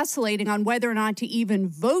am vacillating on whether or not to even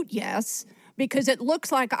vote yes, because it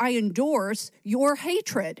looks like I endorse your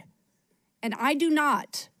hatred. And I do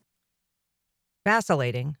not.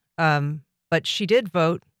 Vacillating. But she did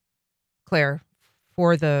vote, Claire,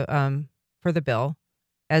 for the bill,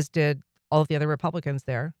 as did all of the other Republicans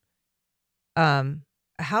there.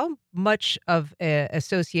 How much of an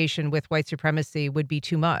association with white supremacy would be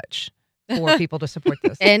too much for people to support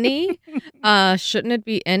this? Any? Shouldn't it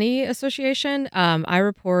be any association? I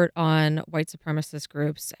report on white supremacist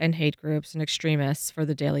groups and hate groups and extremists for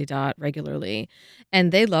the Daily Dot regularly,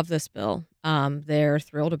 and they love this bill. They're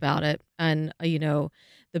thrilled about it. And,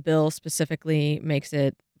 the bill specifically makes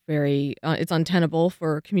it it's untenable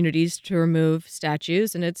for communities to remove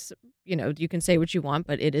statues. And it's, you can say what you want,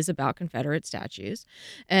 but it is about Confederate statues.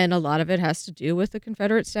 And a lot of it has to do with the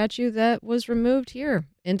Confederate statue that was removed here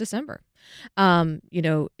in December.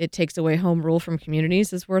 It takes away home rule from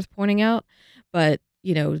communities, is worth pointing out. But,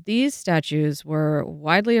 these statues were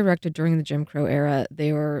widely erected during the Jim Crow era.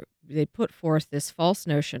 They put forth this false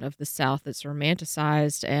notion of the South that's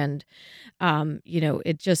romanticized, and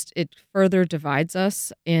it further divides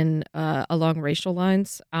us in along racial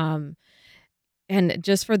lines. And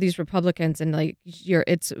just for these Republicans, and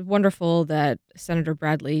it's wonderful that Senator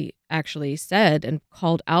Bradley actually said and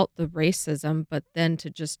called out the racism, but then to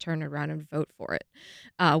just turn around and vote for it.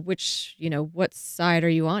 Which, what side are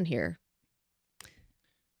you on here?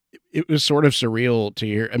 It was sort of surreal to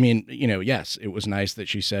hear. I mean, yes, it was nice that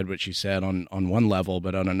she said what she said on one level,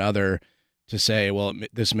 but on another, to say, well,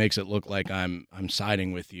 this makes it look like I'm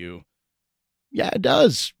siding with you. Yeah, it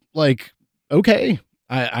does. Like, okay,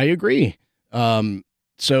 I agree.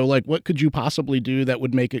 So like, what could you possibly do that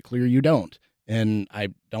would make it clear you don't? And I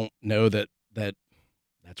don't know that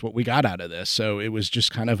that's what we got out of this. So it was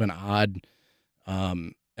just kind of an odd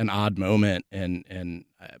moment, and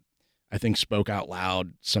I think spoke out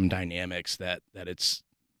loud some dynamics that it's,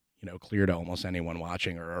 clear to almost anyone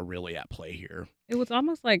watching are really at play here. It was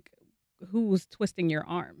almost like who was twisting your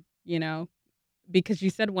arm, because you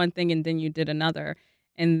said one thing and then you did another.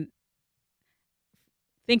 And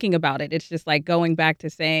thinking about it, it's just like going back to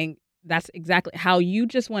saying that's exactly how you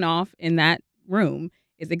just went off in that room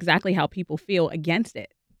is exactly how people feel against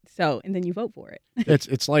it. So, and then you vote for it.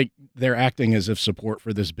 It's like they're acting as if support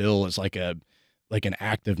for this bill is like an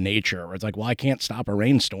act of nature, where it's like, well, I can't stop a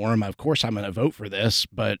rainstorm. Of course I'm going to vote for this,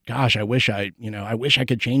 but gosh, I wish I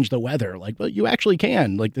could change the weather. Like, but you actually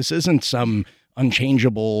can. Like, this isn't some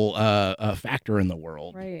unchangeable factor in the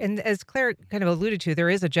world. Right. And as Claire kind of alluded to, there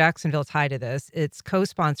is a Jacksonville tie to this. It's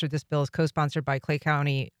co-sponsored. This bill is co-sponsored by Clay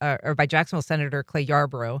County or by Jacksonville Senator Clay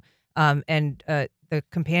Yarborough. And the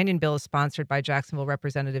companion bill is sponsored by Jacksonville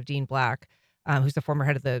Representative Dean Black, who's the former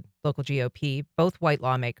head of the local GOP, both white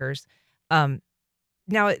lawmakers.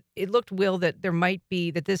 Now, it looked, Will, that there might be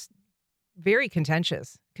that this very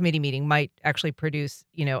contentious committee meeting might actually produce,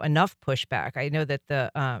 enough pushback. I know that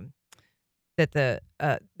there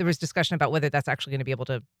was discussion about whether that's actually going to be able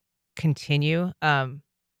to continue.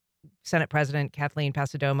 Senate President Kathleen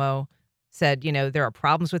Passidomo said, there are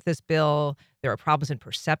problems with this bill. There are problems in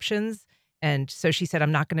perceptions. And so she said,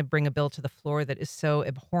 I'm not going to bring a bill to the floor that is so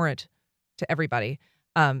abhorrent to everybody.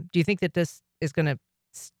 Do you think that this is going to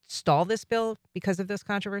stall this bill because of this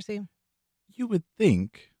controversy? You would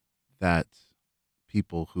think that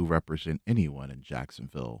people who represent anyone in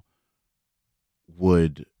Jacksonville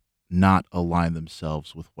would not align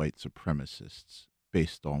themselves with white supremacists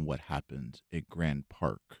based on what happened at Grand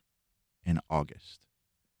Park in August.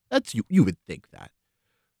 That's you would think that.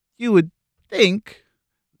 You would think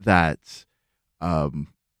that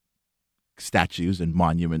statues and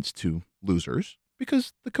monuments to losers,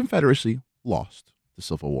 because the Confederacy lost the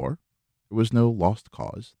Civil War. There was no lost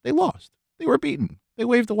cause. They lost. They were beaten. They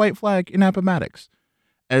waved the white flag in Appomattox.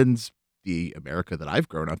 And the America that I've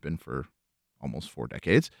grown up in for almost 4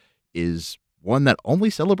 decades is one that only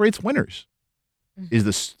celebrates winners. Mm-hmm.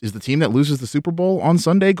 Is the team that loses the Super Bowl on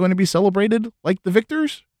Sunday going to be celebrated like the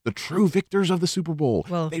victors? The true victors of the Super Bowl.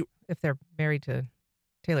 Well, if they're married to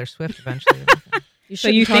Taylor Swift eventually. You're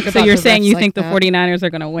saying you think the 49ers are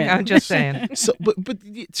going to win. I'm just saying. So, but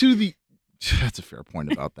to the, that's a fair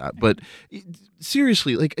point about that. But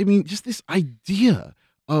seriously, just this idea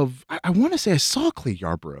of, I want to say I saw Clay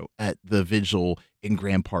Yarborough at the vigil in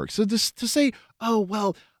Grand Park. So just to say, oh,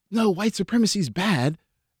 well, no, white supremacy is bad,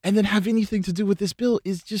 and then have anything to do with this bill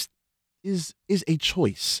is a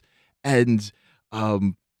choice. And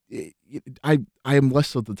I am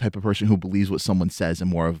less of the type of person who believes what someone says and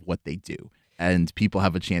more of what they do. And people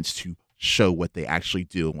have a chance to show what they actually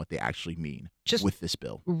do and what they actually mean with this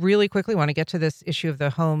bill. Really quickly, want to get to this issue of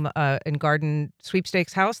the home and garden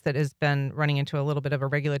sweepstakes house that has been running into a little bit of a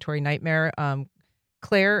regulatory nightmare.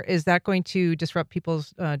 Claire, is that going to disrupt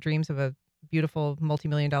people's dreams of a beautiful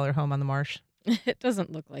multi-million-dollar home on the marsh? It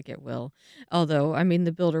doesn't look like it will. Although,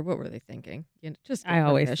 the builder, what were they thinking? I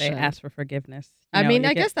always say ask for forgiveness. I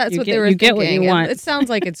guess that's what they were thinking. You get what you want. It sounds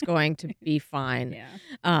like it's going to be fine.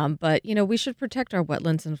 Yeah. But, we should protect our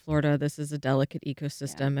wetlands in Florida. This is a delicate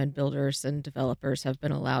ecosystem, and builders and developers have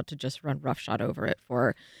been allowed to just run roughshod over it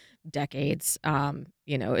for decades,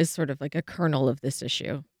 is sort of like a kernel of this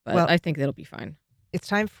issue. But I think it'll be fine. It's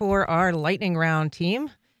time for our lightning round,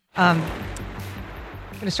 team. I'm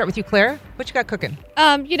going to start with you, Claire. What you got cooking?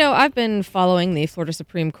 I've been following the Florida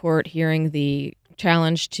Supreme Court hearing the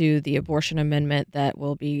challenge to the abortion amendment that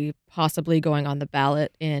will be possibly going on the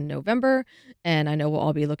ballot in November. And I know we'll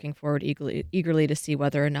all be looking forward eagerly to see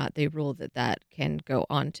whether or not they rule that can go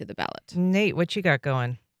on to the ballot. Nate, what you got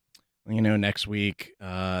going? Well, next week,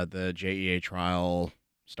 the JEA trial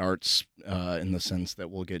starts in the sense that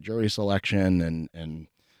we'll get jury selection and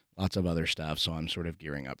lots of other stuff. So I'm sort of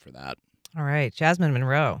gearing up for that. All right, Jasmine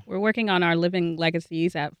Monroe. We're working on our living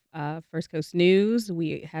legacies at First Coast News.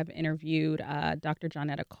 We have interviewed Dr.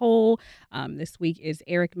 Johnetta Cole. This week is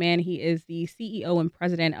Eric Mann. He is the CEO and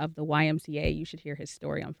president of the YMCA. You should hear his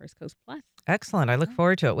story on First Coast Plus. Excellent. I look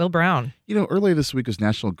forward to it. Will Brown. Earlier this week was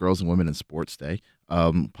National Girls and Women in Sports Day.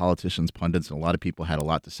 Politicians, pundits, and a lot of people had a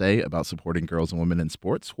lot to say about supporting girls and women in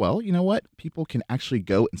sports. Well, you know what? People can actually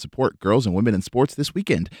go and support girls and women in sports this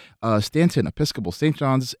weekend. Stanton, Episcopal, St.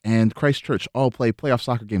 John's, and Christchurch all play playoff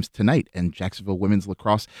soccer games tonight, and Jacksonville women's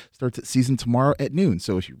lacrosse starts its season tomorrow at noon.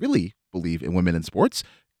 So if you really believe in women in sports,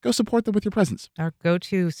 go support them with your presence. Our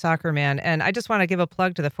go-to soccer man. And I just want to give a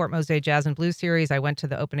plug to the Fort Mose Jazz and Blues series. I went to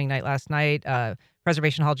the opening night last night.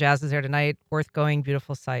 Preservation Hall Jazz is there tonight. Worth going,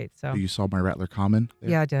 beautiful sight. So You saw my Rattler Common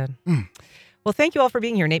there? Yeah, I did. Well, thank you all for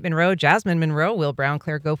being here. Nate Monroe, Jasmine Monroe, Will Brown,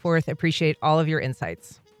 Claire Goforth. Appreciate all of your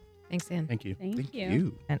insights. Thanks, Ann. Thank you. Thank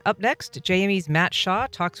you. And up next, JME's Matt Shaw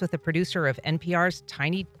talks with the producer of NPR's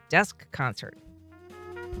Tiny Desk concert.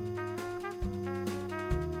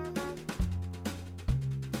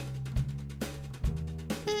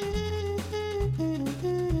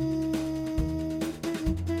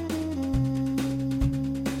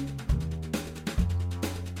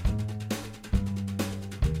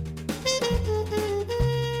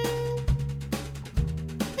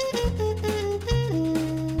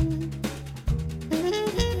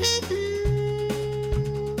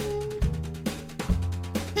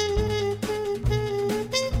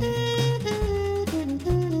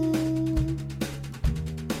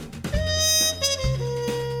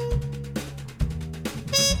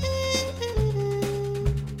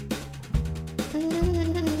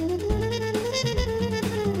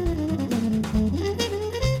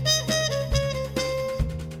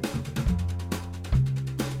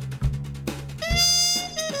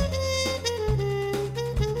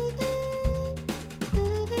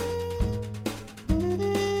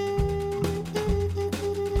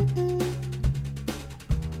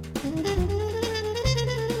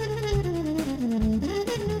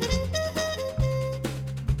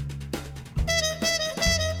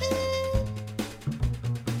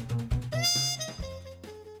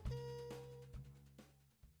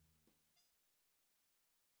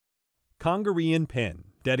 Congaree and Pen,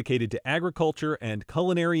 dedicated to agriculture and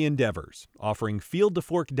culinary endeavors, offering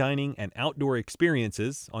field-to-fork dining and outdoor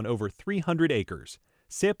experiences on over 300 acres.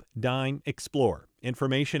 Sip, dine, explore.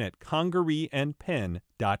 Information at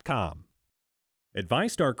congareeandpen.com. At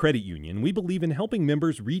ViStar Credit Union, we believe in helping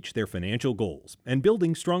members reach their financial goals and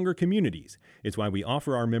building stronger communities. It's why we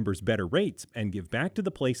offer our members better rates and give back to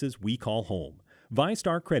the places we call home.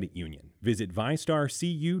 ViStar Credit Union. Visit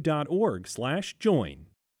vistarcu.org/join.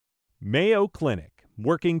 Mayo Clinic,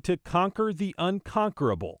 working to conquer the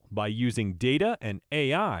unconquerable by using data and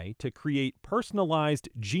AI to create personalized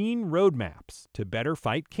gene roadmaps to better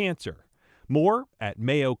fight cancer. More at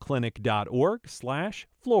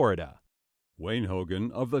mayoclinic.org/Florida. Wayne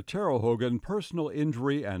Hogan of the Terrell Hogan Personal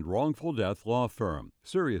Injury and Wrongful Death Law Firm.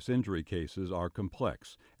 Serious injury cases are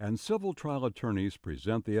complex, and civil trial attorneys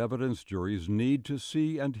present the evidence juries need to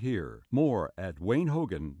see and hear. More at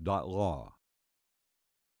waynehogan.law.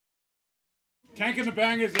 Tank the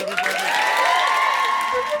Bangers, everybody.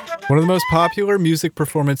 One of the most popular music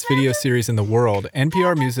performance video series in the world,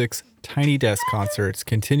 NPR Music's Tiny Desk concerts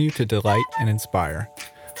continue to delight and inspire.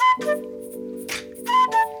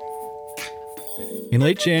 In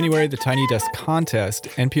late January, the Tiny Desk Contest,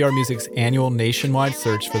 NPR Music's annual nationwide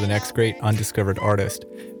search for the next great undiscovered artist,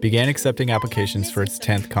 began accepting applications for its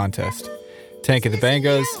 10th contest. Tank of the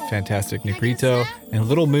Bangas, Fantastic Negrito, and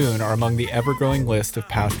Little Moon are among the ever-growing list of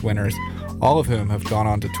past winners, all of whom have gone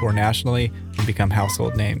on to tour nationally and become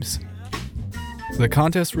household names. The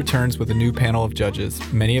contest returns with a new panel of judges,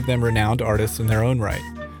 many of them renowned artists in their own right.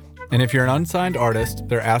 And if you're an unsigned artist,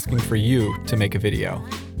 they're asking for you to make a video.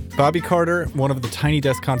 Bobby Carter, one of the Tiny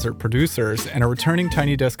Desk concert producers and a returning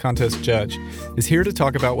Tiny Desk contest judge, is here to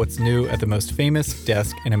talk about what's new at the most famous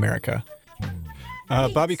desk in America.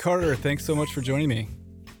 Bobby Carter, thanks so much for joining me.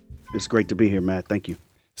 It's great to be here, Matt. Thank you.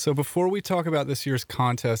 So before we talk about this year's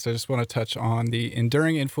contest, I just want to touch on the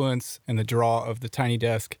enduring influence and the draw of the Tiny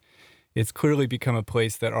Desk. It's clearly become a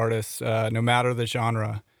place that artists, no matter the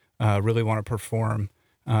genre, really want to perform,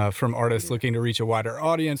 from artists looking to reach a wider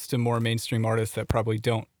audience to more mainstream artists that probably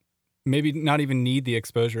don't, maybe not even need the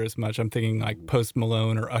exposure as much. I'm thinking like Post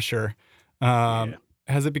Malone or Usher.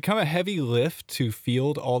 Has it become a heavy lift to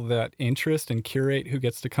field all that interest and curate who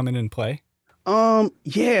gets to come in and play?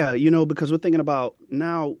 Yeah, because we're thinking about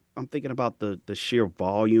now, I'm thinking about the sheer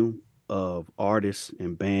volume of artists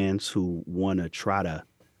and bands who want to try to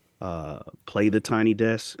play the tiny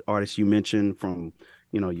desk. Artists you mentioned, from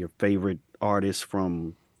your favorite artists,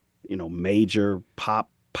 from major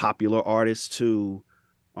popular artists to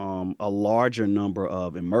a larger number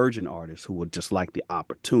of emerging artists who would just like the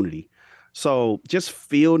opportunity. So just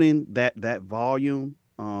fielding that volume,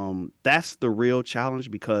 that's the real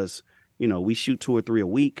challenge, because we shoot 2 or 3 a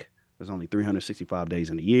week. There's only 365 days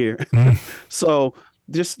in a year. So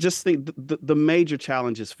just think the major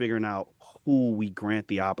challenge is figuring out who we grant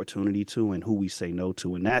the opportunity to and who we say no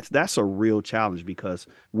to, and that's a real challenge, because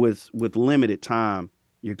with limited time,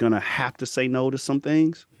 you're gonna have to say no to some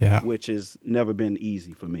things, which has never been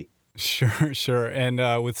easy for me. Sure.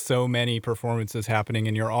 And with so many performances happening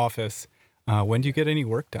in your office, when do you get any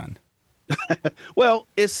work done? Well,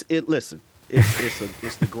 listen,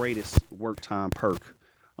 it's the greatest work time perk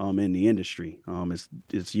in the industry.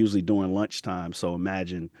 It's usually during lunchtime. So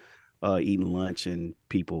imagine eating lunch and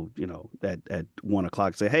people, at 1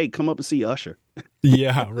 o'clock say, "Hey, come up and see Usher."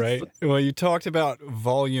 Yeah, right. Well, you talked about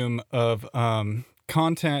volume of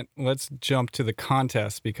content. Let's jump to the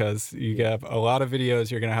contest, because you have a lot of videos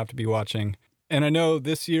you're going to have to be watching. And I know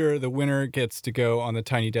this year the winner gets to go on the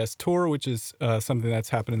Tiny Desk Tour, which is something that's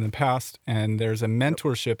happened in the past. And there's a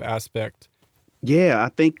mentorship aspect. Yeah, I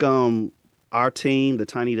think our team, the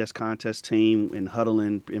Tiny Desk Contest team, in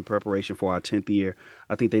huddling in preparation for our 10th year,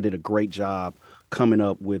 I think they did a great job coming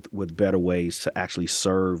up with better ways to actually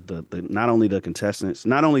serve the not only the contestants,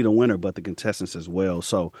 not only the winner, but the contestants as well.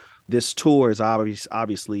 So this tour is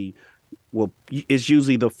obviously, well, it's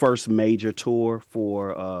usually the first major tour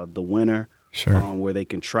for the winner, where they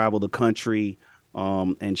can travel the country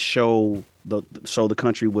and show the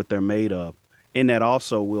country what they're made of. In that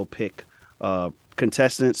also, we'll pick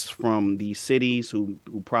contestants from these cities who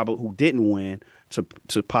didn't win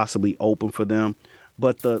to possibly open for them.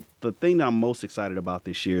 But the thing that I'm most excited about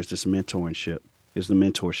this year is the mentorship.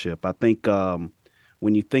 I think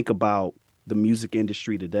when you think about the music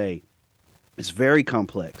industry today, it's very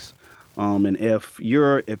complex. And if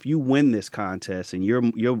you win this contest and you're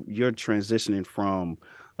transitioning from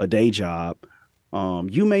a day job,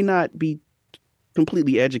 you may not be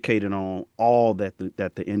completely educated on all that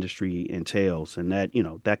the industry entails, and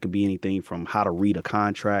that could be anything from how to read a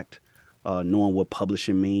contract, knowing what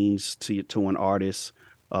publishing means to an artist,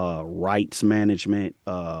 rights management,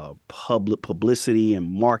 publicity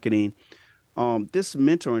and marketing. This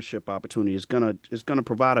mentorship opportunity is gonna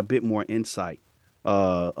provide a bit more insight,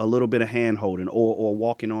 a little bit of hand holding, or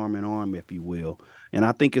walking arm in arm, if you will. And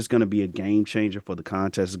I think it's going to be a game changer for the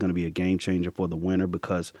contest. It's going to be a game changer for the winner,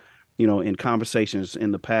 because in conversations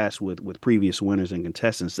in the past with previous winners and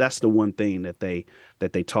contestants, that's the one thing that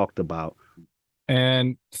they talked about.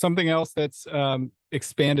 And something else that's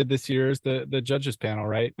expanded this year is the judges panel,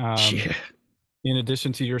 right? Yeah. In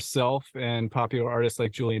addition to yourself and popular artists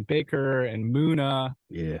like Julian Baker and Muna,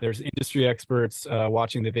 there's industry experts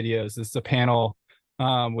watching the videos. This is a panel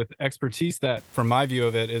with expertise that, from my view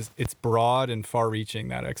of it, it's broad and far-reaching,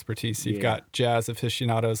 that expertise. You've got jazz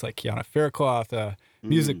aficionados like Kiana Faircloth,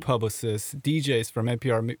 music publicists, DJs from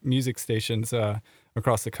NPR music stations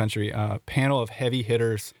across the country, a panel of heavy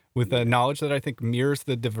hitters with a knowledge that I think mirrors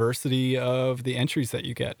the diversity of the entries that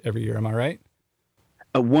you get every year. Am I right?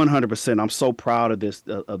 100%. I'm so proud of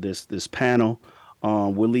this panel.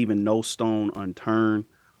 We're leaving no stone unturned.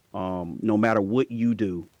 No matter what you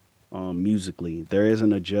do musically, there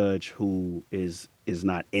isn't a judge who is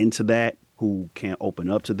not into that, who can't open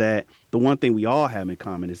up to that. The one thing we all have in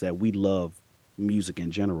common is that we love music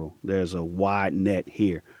in general. There's a wide net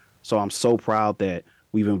here. So I'm so proud that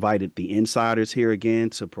we've invited the insiders here again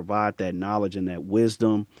to provide that knowledge and that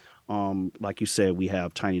wisdom. Like you said, we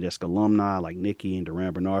have Tiny Desk alumni like Nikki and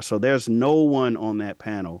Duran Bernard. So there's no one on that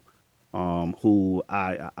panel who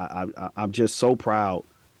I'm just so proud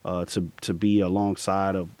to be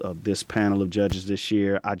alongside of this panel of judges this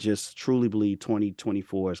year. I just truly believe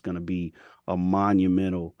 2024 is going to be a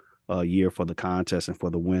monumental year for the contest and for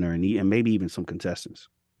the winner, and maybe even some contestants.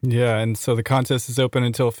 Yeah, and so the contest is open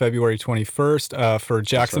until February 21st for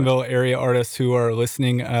Jacksonville area artists who are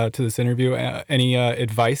listening to this interview. Any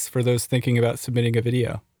advice for those thinking about submitting a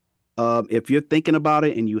video? If you're thinking about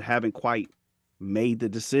it and you haven't quite made the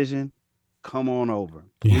decision, come on over.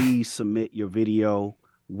 Please submit your video.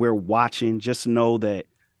 We're watching. Just know that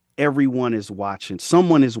everyone is watching.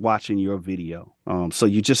 Someone is watching your video. So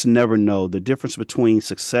you just never know. The difference between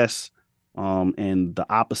success and the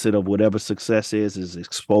opposite of whatever success is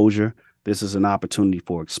exposure. This is an opportunity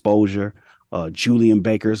for exposure. Julian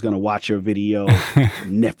Baker is going to watch your video.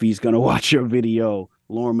 Neffy's going to watch your video.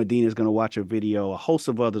 Lauren Medina is going to watch your video. A host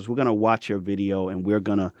of others. We're going to watch your video, and we're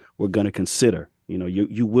gonna consider.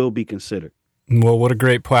 You will be considered. Well, what a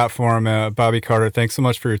great platform, Bobby Carter. Thanks so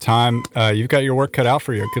much for your time. You've got your work cut out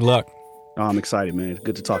for you. Good luck. Oh, I'm excited, man.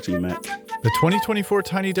 Good to talk to you, Matt. The 2024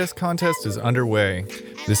 Tiny Desk Contest is underway.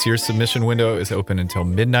 This year's submission window is open until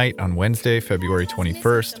midnight on Wednesday, February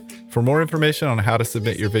 21st. For more information on how to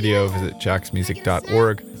submit your video, visit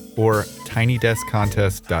jacksmusic.org or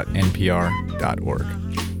tinydeskcontest.npr.org.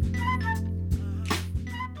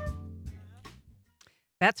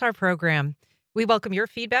 That's our program. We welcome your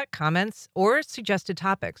feedback, comments, or suggested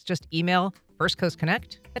topics. Just email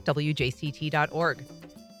firstcoastconnect@wjct.org.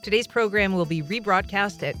 Today's program will be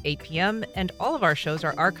rebroadcast at 8 p.m., and all of our shows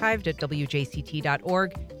are archived at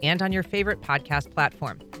wjct.org and on your favorite podcast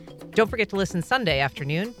platform. Don't forget to listen Sunday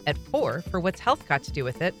afternoon at 4 for What's Health Got to Do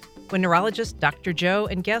with It, when neurologist Dr. Joe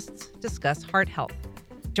and guests discuss heart health.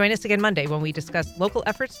 Join us again Monday when we discuss local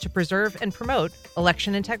efforts to preserve and promote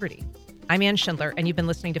election integrity. I'm Ann Schindler, and you've been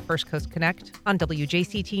listening to First Coast Connect on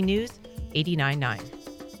WJCT News 89.9.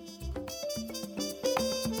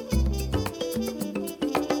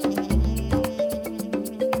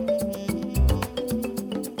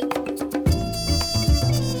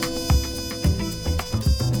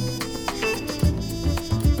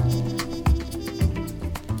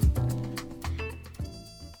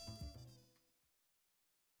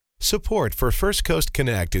 Support for First Coast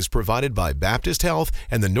Connect is provided by Baptist Health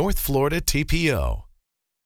and the North Florida TPO.